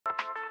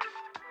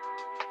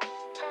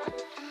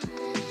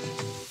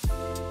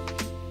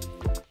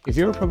If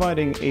you're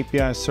providing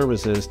API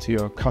services to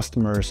your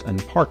customers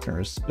and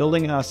partners,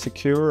 building a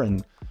secure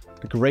and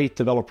a great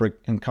developer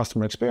and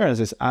customer experience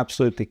is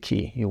absolutely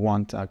key. You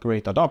want a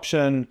great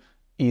adoption,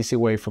 easy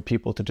way for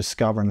people to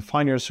discover and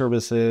find your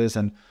services,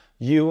 and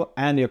you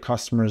and your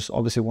customers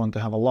obviously want to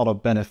have a lot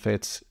of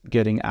benefits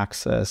getting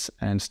access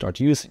and start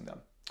using them.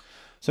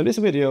 So in this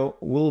video,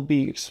 we'll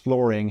be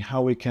exploring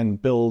how we can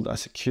build a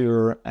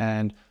secure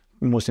and,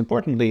 most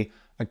importantly,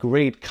 a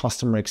great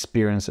customer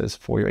experiences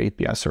for your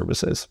API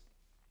services.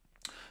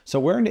 So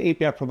wearing the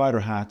API provider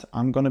hat,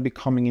 I'm going to be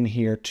coming in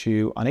here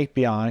to an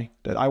API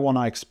that I want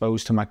to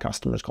expose to my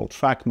customers called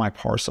Track My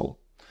Parcel.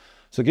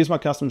 So it gives my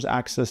customers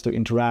access to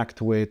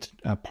interact with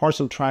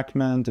parcel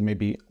trackment and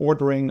maybe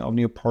ordering of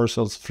new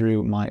parcels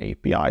through my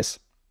APIs.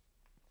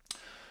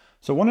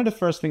 So one of the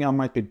first things I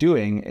might be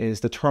doing is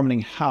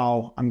determining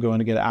how I'm going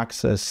to get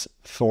access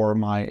for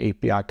my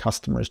API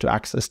customers to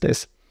access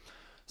this.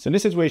 So in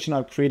this situation,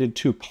 I've created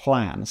two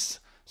plans.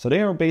 So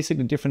they are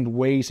basically different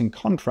ways in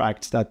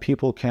contracts that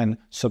people can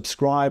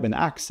subscribe and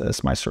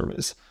access my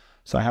service.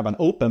 So I have an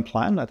open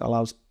plan that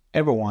allows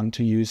everyone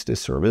to use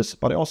this service,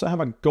 but I also have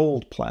a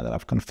gold plan that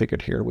I've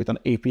configured here with an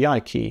API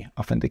key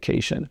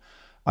authentication.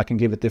 I can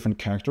give it different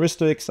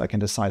characteristics. I can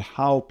decide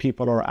how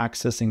people are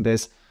accessing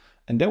this.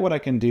 And then what I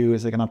can do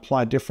is I can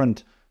apply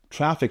different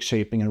traffic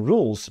shaping and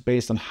rules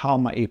based on how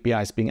my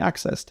API is being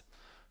accessed.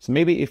 So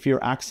maybe if you're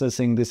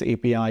accessing this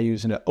API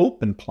using the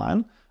open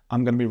plan,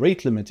 I'm going to be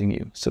rate limiting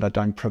you so that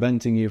I'm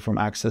preventing you from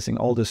accessing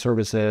all the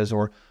services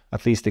or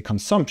at least the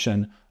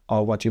consumption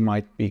of what you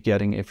might be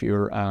getting if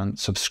you're a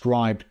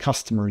subscribed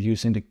customer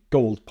using the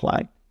gold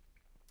plan.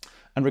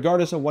 And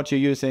regardless of what you're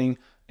using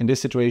in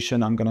this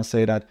situation, I'm going to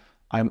say that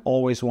I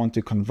always want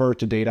to convert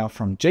the data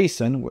from from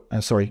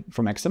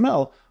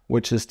XML,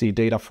 which is the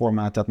data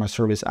format that my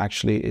service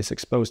actually is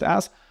exposed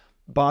as.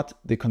 But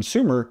the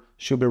consumer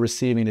should be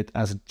receiving it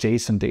as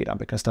JSON data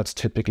because that's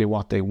typically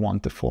what they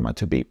want the format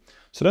to be.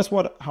 So that's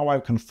how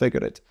I've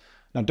configured it.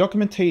 Now,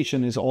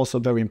 documentation is also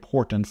very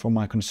important for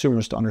my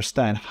consumers to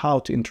understand how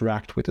to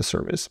interact with the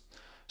service.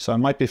 So I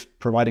might be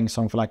providing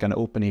something like an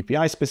open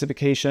API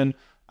specification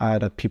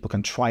that people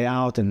can try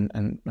out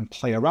and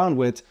play around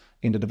with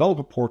in the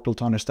developer portal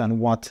to understand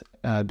what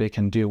they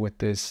can do with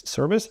this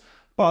service.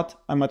 But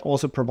I might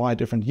also provide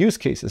different use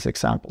cases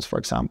examples, for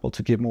example,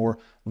 to give more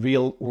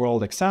real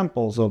world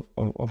examples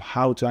of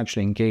how to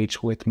actually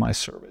engage with my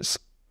service.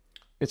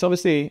 It's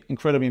obviously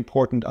incredibly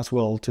important as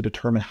well to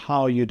determine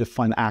how you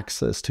define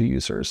access to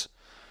users.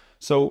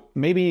 So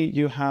maybe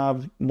you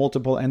have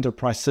multiple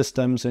enterprise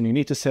systems and you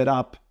need to set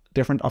up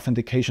different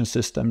authentication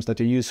systems that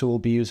the user will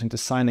be using to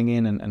signing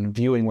in and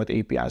viewing what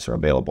APIs are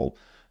available.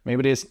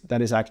 Maybe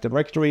that is Active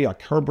Directory, a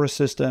Kerberos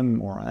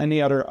system, or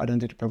any other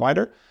identity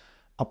provider.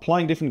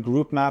 Applying different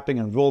group mapping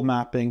and role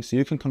mapping so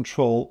you can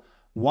control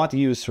what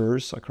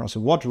users across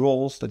what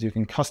roles that you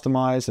can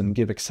customize and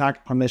give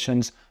exact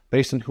permissions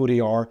based on who they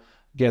are,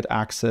 get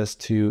access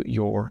to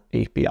your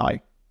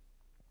API.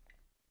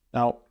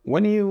 Now,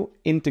 when you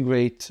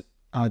integrate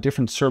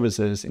different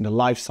services in the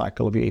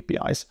lifecycle of your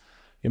APIs,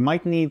 you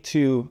might need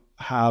to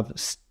have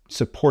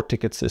support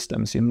ticket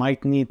systems. You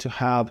might need to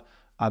have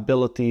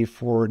ability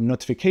for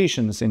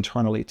notifications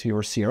internally to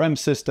your CRM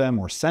system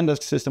or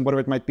Zendesk system,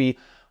 whatever it might be.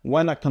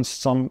 When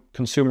some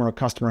consumer or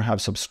customer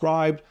have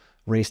subscribed,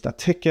 raised a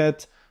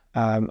ticket,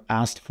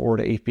 asked for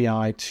the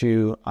API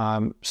to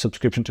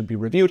subscription to be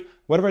reviewed,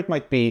 whatever it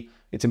might be,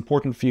 it's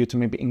important for you to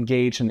maybe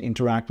engage and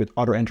interact with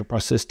other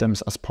enterprise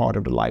systems as part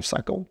of the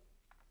lifecycle.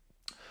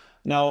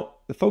 Now,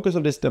 the focus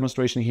of this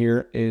demonstration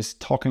here is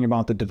talking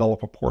about the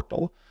developer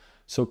portal.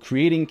 So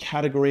creating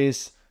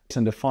categories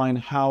and define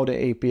how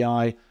the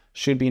API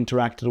should be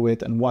interacted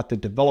with and what the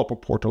developer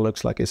portal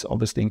looks like is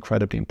obviously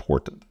incredibly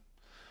important.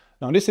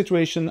 Now, in this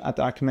situation at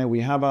Acme,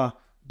 we have a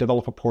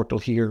developer portal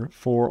here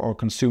for our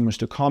consumers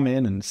to come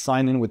in and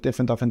sign in with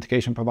different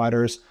authentication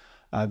providers,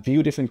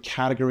 view different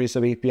categories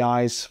of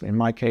APIs. In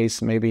my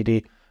case, maybe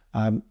the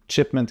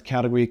shipment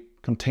category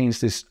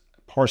contains this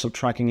parcel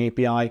tracking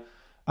API.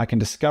 I can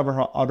discover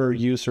how other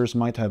users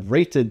might have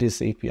rated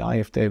this API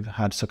if they've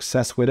had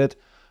success with it.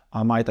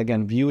 I might,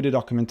 again, view the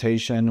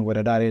documentation,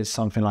 whether that is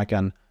something like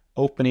an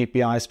open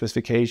API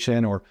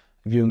specification or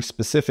viewing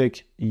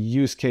specific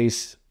use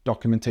case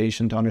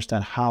documentation to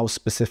understand how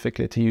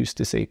specifically to use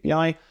this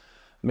API.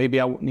 Maybe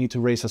I need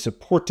to raise a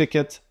support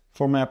ticket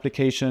for my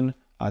application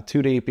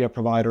to the API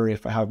provider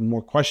if I have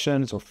more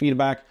questions or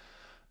feedback.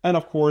 And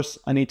of course,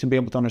 I need to be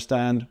able to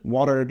understand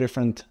what are the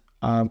different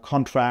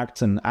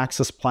contracts and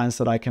access plans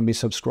that I can be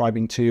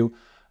subscribing to.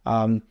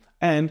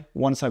 And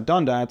once I've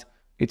done that,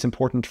 it's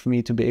important for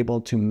me to be able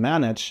to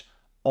manage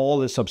all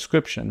the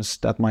subscriptions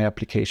that my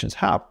applications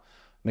have.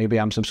 Maybe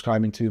I'm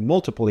subscribing to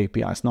multiple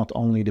APIs, not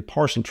only the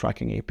parcel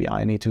tracking API.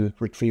 I need to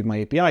retrieve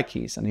my API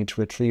keys. I need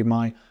to retrieve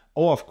my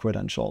OAuth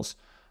credentials.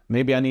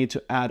 Maybe I need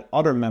to add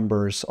other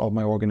members of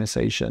my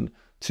organization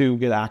to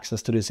get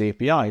access to this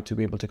API, to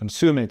be able to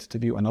consume it, to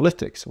view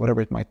analytics, whatever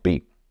it might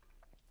be.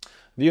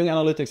 Viewing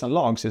analytics and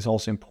logs is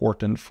also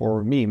important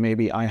for me.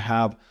 Maybe I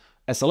have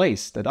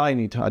SLAs that I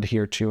need to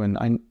adhere to, and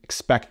I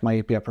expect my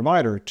API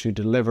provider to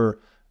deliver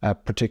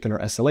particular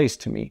SLAs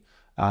to me.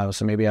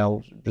 So maybe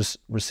I'll just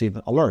receive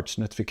alerts,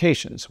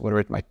 notifications, whatever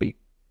it might be.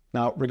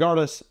 Now,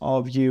 regardless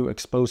of you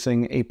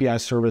exposing API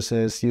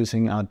services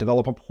using a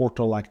developer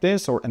portal like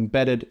this or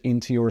embedded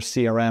into your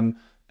CRM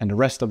and the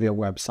rest of your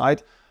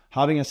website,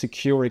 having a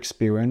secure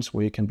experience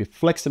where you can be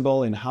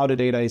flexible in how the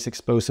data is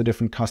exposed to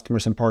different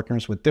customers and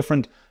partners with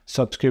different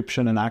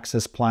subscription and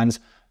access plans,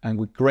 and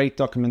with great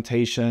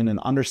documentation and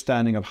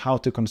understanding of how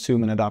to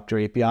consume and adopt your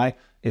API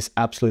is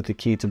absolutely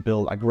key to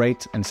build a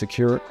great and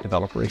secure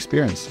developer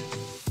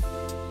experience.